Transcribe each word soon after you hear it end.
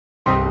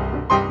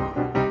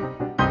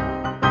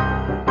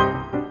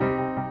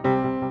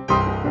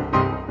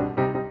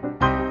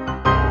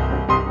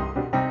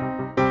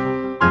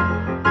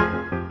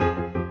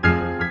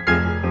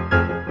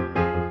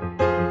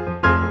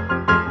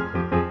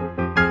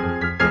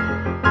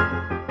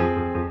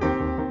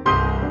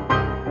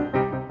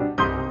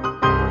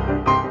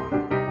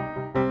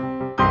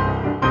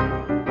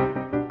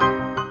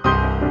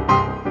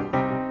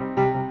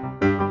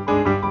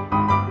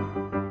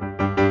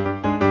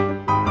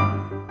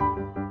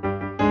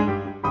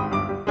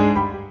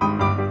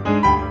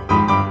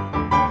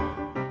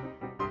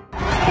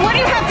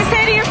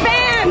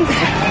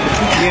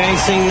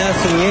seen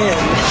nothing yet.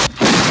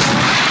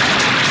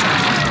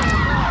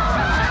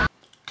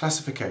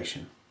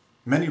 Classification.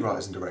 Many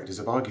writers and directors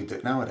have argued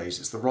that nowadays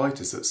it's the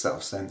writers that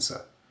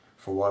self-censor.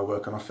 For why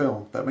work on a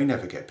film that may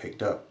never get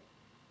picked up?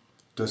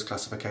 Does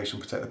classification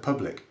protect the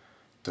public?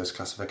 Does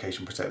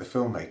classification protect the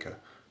filmmaker?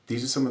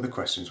 These are some of the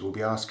questions we'll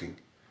be asking.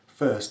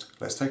 First,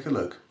 let's take a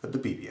look at the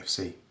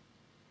BBFC.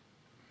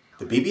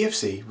 The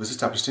BBFC was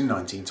established in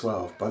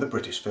 1912 by the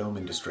British film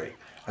industry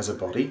as a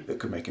body that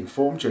could make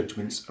informed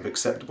judgments of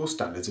acceptable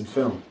standards in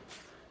film.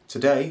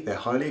 Today, their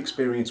highly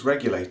experienced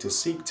regulators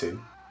seek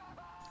to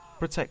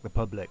protect the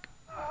public.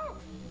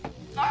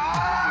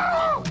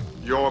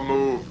 Your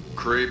move,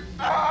 creep.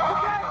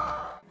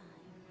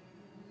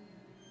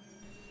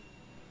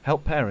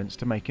 Help parents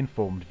to make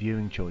informed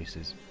viewing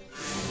choices.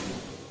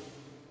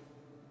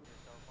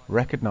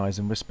 Recognise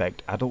and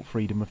respect adult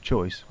freedom of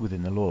choice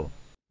within the law.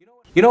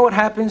 You know what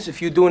happens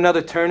if you do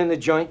another turn in the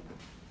joint?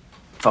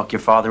 Fuck your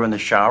father in the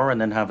shower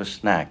and then have a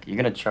snack. You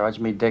gonna charge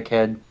me,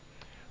 dickhead?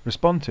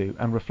 Respond to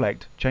and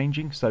reflect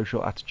changing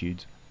social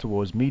attitudes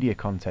towards media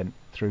content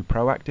through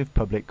proactive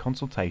public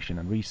consultation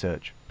and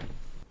research.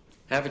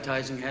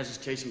 Advertising has us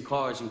chasing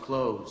cars and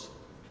clothes,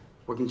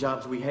 working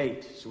jobs we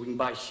hate so we can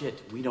buy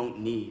shit we don't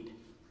need.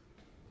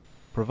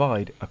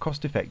 Provide a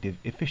cost-effective,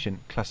 efficient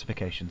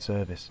classification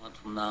service.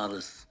 From now,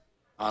 this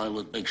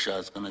Hollywood big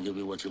shot's gonna give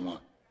you what you want.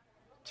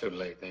 Too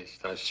late. They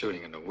start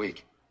shooting in a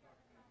week.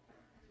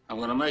 I'm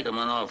gonna make him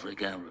an offer he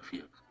can't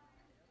refuse.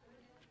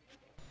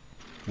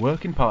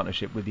 Work in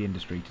partnership with the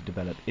industry to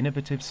develop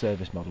innovative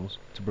service models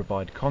to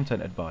provide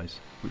content advice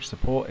which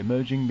support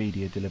emerging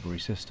media delivery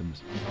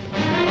systems.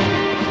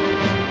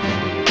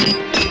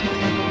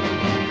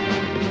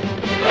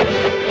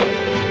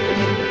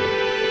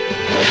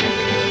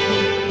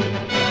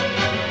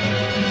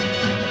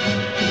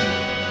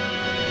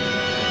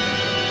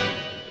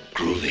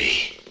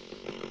 Groovy.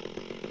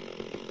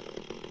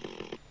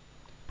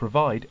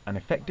 Provide an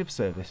effective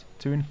service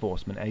to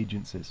enforcement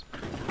agencies.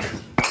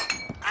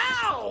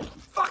 Ow!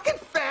 Fucking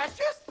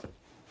fascist!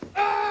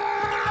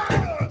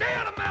 Stay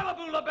out of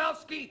Malibu,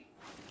 Lebowski!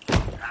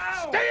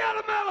 Stay out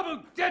of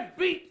Malibu,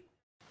 deadbeat!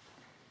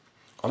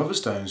 Oliver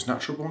Stone's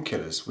Natural Born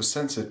Killers was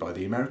censored by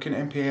the American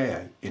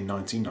MPAA in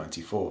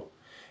 1994.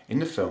 In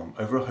the film,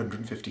 over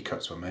 150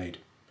 cuts were made.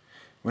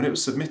 When it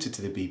was submitted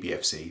to the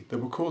BBFC, there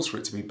were calls for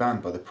it to be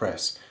banned by the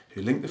press,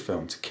 who linked the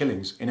film to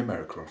killings in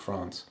America and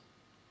France.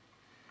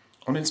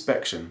 On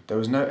inspection, there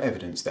was no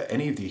evidence that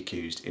any of the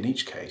accused in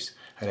each case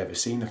had ever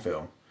seen the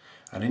film,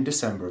 and in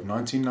December of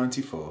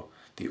 1994,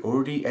 the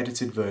already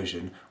edited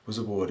version was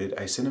awarded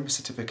a cinema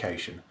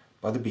certification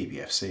by the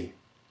BBFC.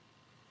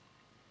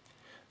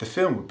 The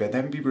film would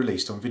then be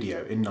released on video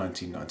in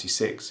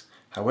 1996.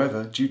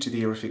 However, due to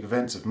the horrific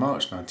events of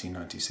March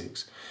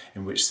 1996,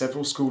 in which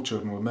several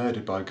schoolchildren were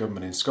murdered by a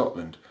gunman in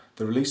Scotland,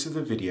 the release of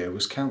the video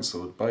was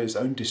cancelled by its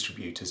own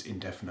distributors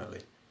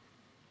indefinitely.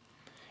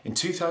 In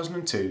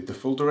 2002, the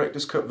full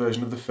director's cut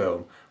version of the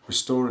film,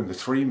 restoring the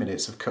 3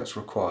 minutes of cuts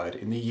required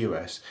in the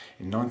US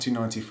in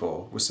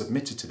 1994, was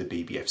submitted to the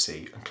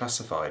BBFC and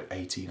classified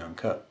 18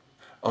 uncut.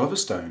 Oliver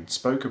Stone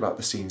spoke about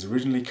the scenes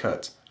originally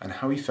cut and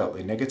how he felt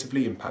they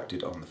negatively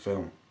impacted on the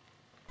film.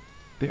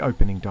 The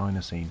opening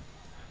diner scene.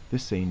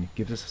 This scene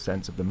gives us a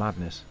sense of the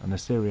madness and the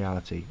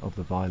seriality of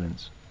the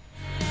violence.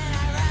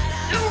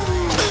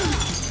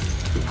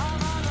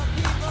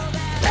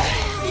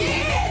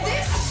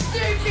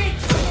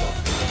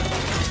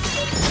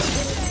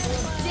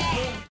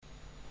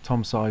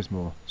 Tom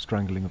Sizemore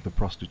strangling of the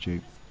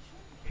prostitute.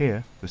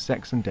 Here, the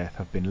sex and death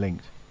have been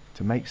linked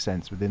to make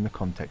sense within the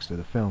context of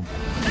the film.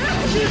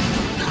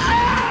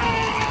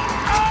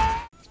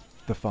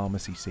 The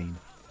pharmacy scene.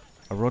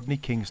 A Rodney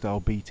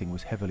King-style beating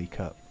was heavily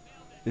cut.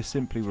 This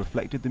simply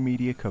reflected the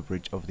media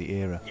coverage of the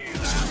era.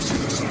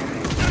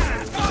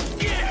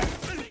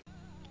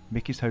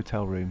 Mickey's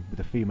hotel room with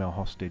a female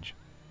hostage.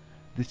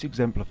 This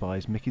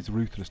exemplifies Mickey's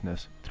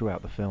ruthlessness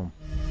throughout the film.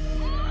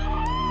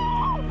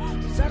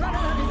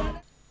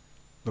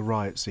 The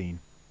riot scene.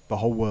 The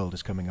whole world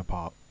is coming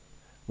apart.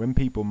 When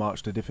people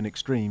march to different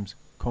extremes,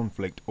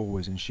 conflict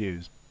always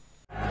ensues.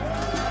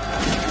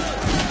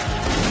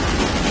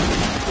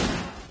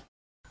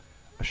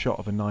 A shot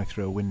of a knife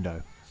through a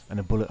window and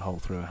a bullet hole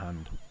through a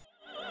hand.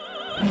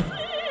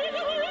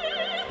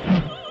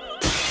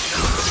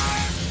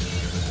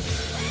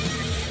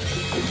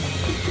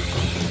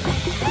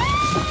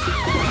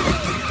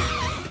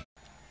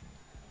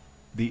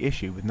 The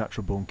issue with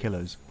Natural Born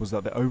Killers was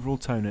that the overall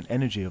tone and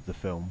energy of the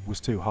film was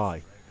too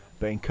high,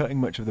 but in cutting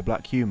much of the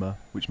black humour,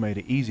 which made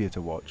it easier to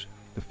watch,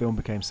 the film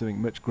became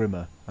something much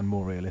grimmer and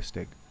more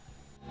realistic.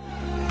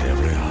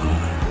 Every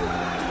heart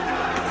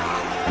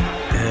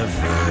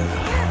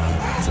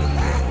to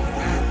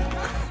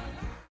know.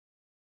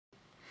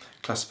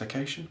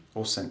 Classification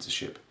or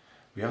censorship?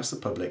 We asked the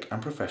public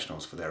and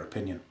professionals for their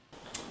opinion.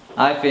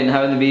 I think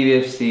having the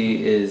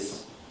BBFC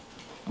is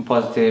a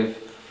positive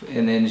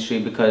in the industry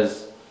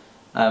because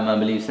I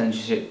believe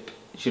censorship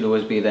should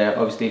always be there.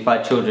 Obviously, if I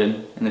had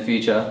children in the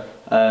future,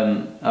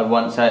 I'd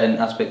want certain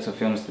aspects of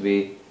films to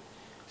be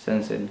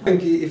censored. I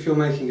think if you're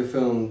making a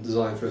film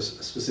designed for a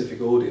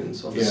specific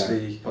audience,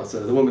 obviously, but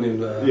the woman in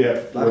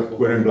black,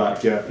 wearing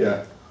black,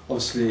 yeah.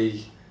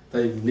 Obviously,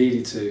 they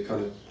needed to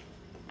kind of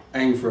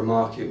aim for a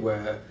market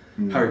where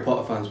Harry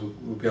Potter fans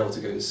would be able to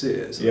go and see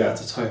it. So they had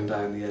to tone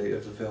down the edit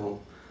of the film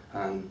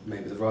and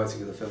maybe the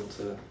writing of the film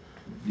to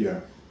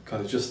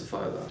kind of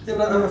justify that. Yeah,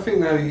 but I think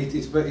now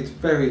it's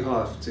very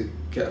hard to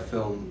get a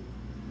film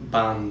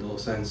banned or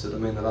censored. I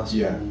mean, the last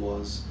one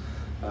was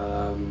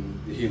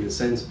The Human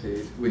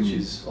Centipede, which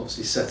is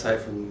obviously set out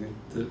from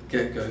the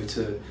get-go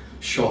to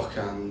shock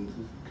and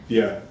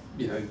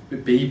you know,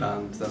 be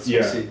banned. That's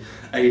obviously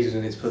aided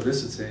in its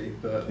publicity.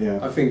 But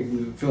I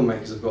think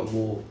filmmakers have got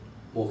more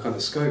kind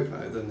of scope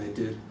now than they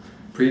did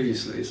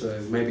previously.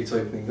 So maybe it's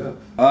opening up.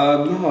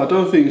 No, I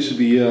don't think it should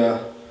be.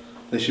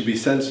 They should be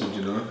censored,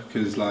 you know,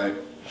 because like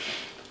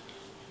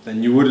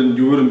then you wouldn't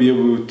be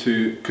able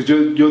to, because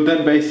you're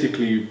then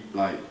basically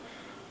like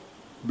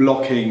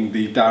blocking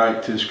the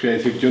director's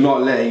creativity. You're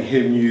not letting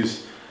him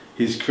use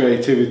his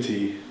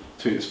creativity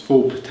to its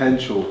full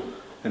potential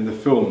in the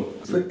film.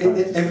 But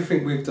in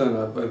everything we've done,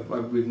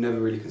 we've never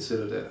really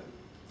considered it.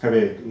 Have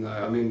you? No,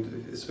 I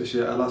mean,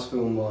 especially our last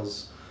film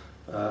was,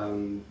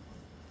 when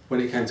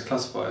it came to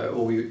classify it,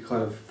 all we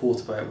kind of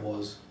thought about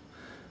was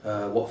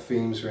what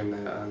themes are in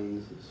there,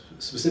 and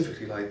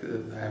specifically like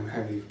how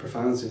many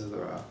profanities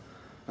there are.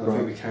 And I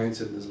think we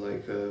counted there's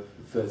like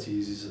 30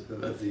 uses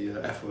of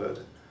the F word.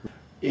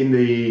 In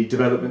the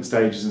development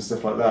stages and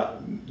stuff like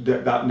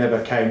that, that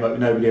never came up.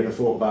 Nobody ever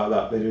thought about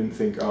that. They didn't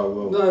think, oh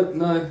well.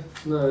 No,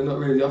 not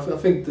really. I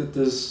think that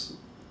there's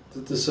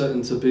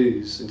certain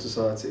taboos in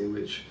society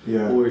which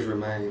always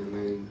remain. I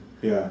mean,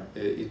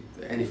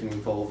 anything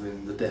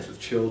involving the death of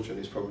children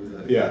is probably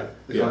the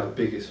kind of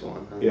biggest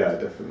one. And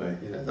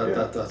definitely.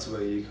 That's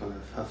where you kind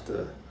of have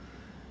to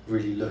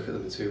really look at the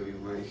material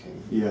you're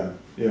making.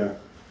 Yeah.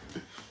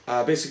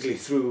 Basically,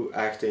 through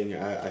acting,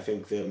 I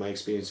think that my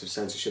experience of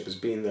censorship has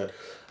been that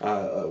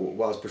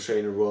whilst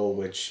portraying a role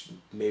which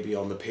maybe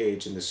on the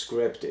page in the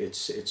script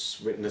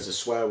it's written as a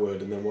swear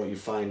word, and then what you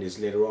find is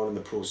later on in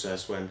the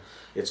process when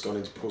it's gone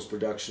into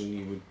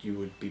post-production, you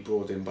would be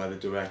brought in by the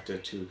director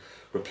to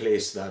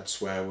replace that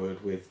swear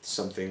word with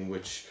something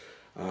which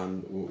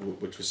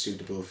was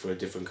suitable for a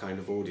different kind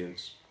of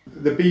audience.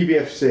 The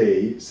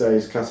BBFC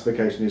says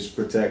classification is to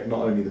protect not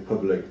only the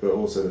public but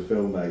also the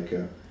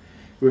filmmaker.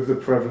 With the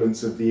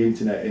prevalence of the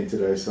internet in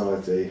today's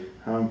society,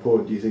 how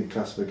important do you think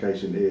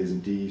classification is,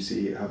 and do you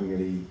see it having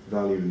any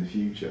value in the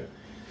future?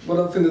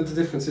 Well, I think that the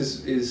difference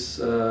is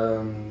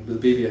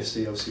with the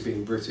BBFC obviously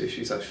being British,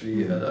 it's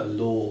actually a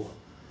law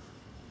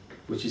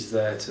which is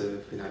there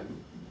to, you know,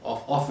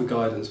 offer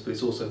guidance, but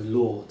it's also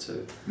law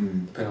to,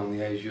 depending on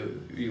the age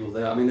you're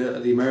there. I mean,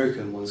 the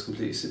American one's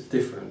completely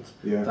different.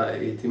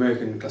 The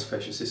American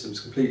classification system is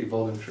completely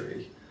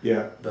voluntary.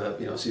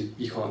 But you know, obviously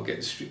you can't get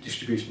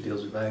distribution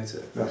deals without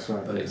it. That's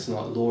right. But it's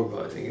not law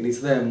abiding, and it's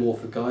there more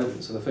for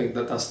guidance. And I think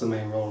that's the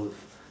main role of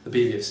the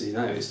BBFC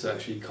now, is to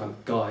actually kind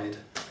of guide.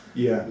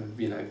 You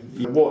know.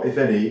 What, if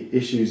any,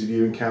 issues have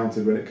you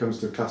encountered when it comes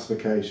to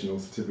classification or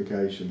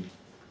certification?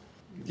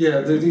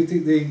 Yeah,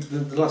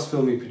 the last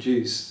film we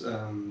produced,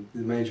 the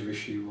major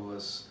issue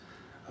was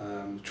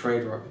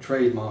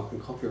trademark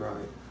and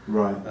copyright.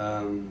 Right.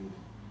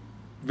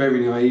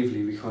 Very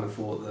naively, we kind of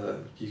thought that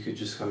you could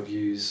just kind of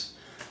use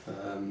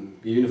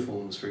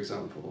uniforms, for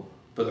example,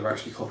 but they're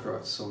actually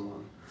copyrighted to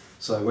someone.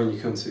 So when you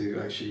come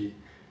to actually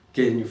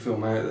getting your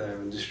film out there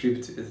and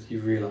distribute it, you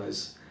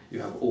realise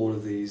you have all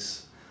of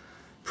these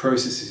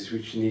processes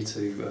which you need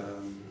to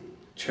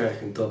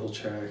check and double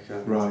check.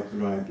 And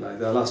right.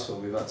 Like our last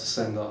film, we've had to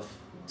send off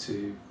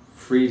to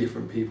 3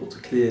 different people to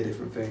clear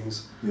different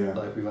things.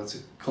 Like we've had to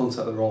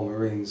contact the Royal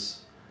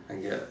Marines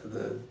and get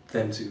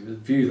them to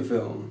view the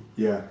film.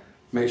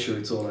 Make sure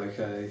it's all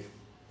okay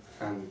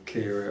and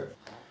clear it.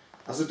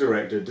 As a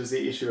director, does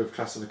the issue of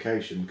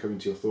classification come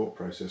into your thought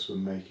process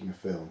when making a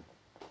film?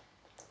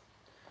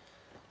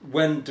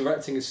 When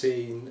directing a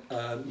scene,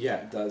 yeah,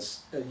 it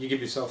does. You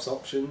give yourself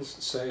options.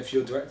 So if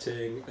you're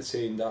directing a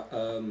scene that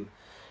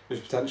is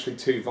potentially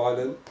too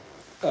violent,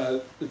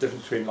 the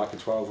difference between like a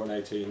 12 or an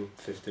 18,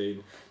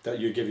 15, that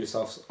you give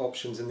yourself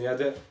options in the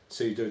edit.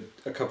 So you do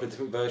a couple of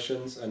different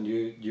versions, and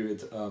you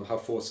would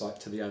have foresight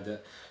to the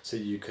edit, so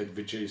you could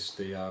reduce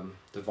the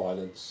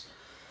violence,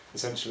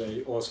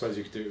 essentially. Or I suppose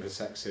you could do it with a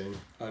sex scene.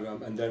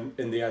 And then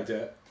in the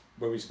edit,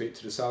 when we speak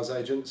to the sales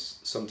agents,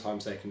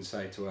 sometimes they can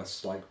say to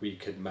us, like, we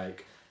could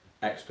make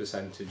X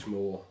percentage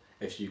more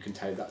if you can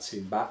take that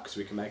scene back, because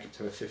we can make it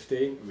to a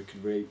 15 and we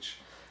could reach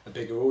a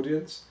bigger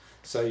audience.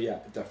 So yeah,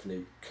 it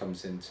definitely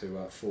comes into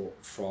thought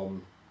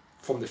from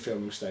the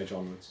filming stage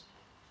onwards.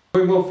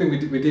 One thing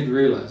we did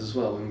realise as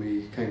well when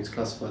we came to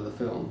classify the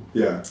film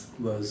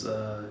was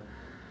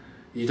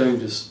you don't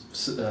just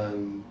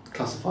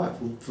classify it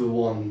for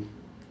one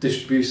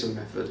distribution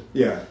method.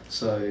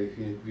 So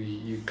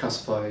you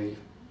classify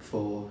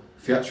for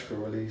theatrical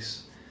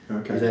release.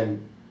 You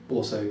then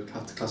also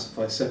have to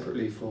classify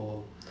separately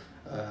for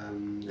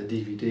a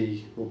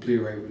DVD or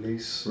Blu-ray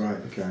release. Right.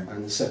 Okay.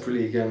 And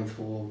separately again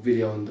for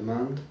video on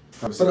demand.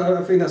 But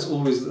I think that's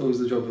always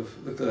the job of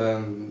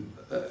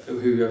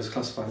whoever's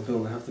classifying the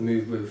film. They have to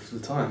move with the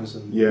times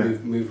and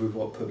move with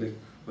what public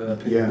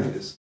opinion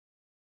is.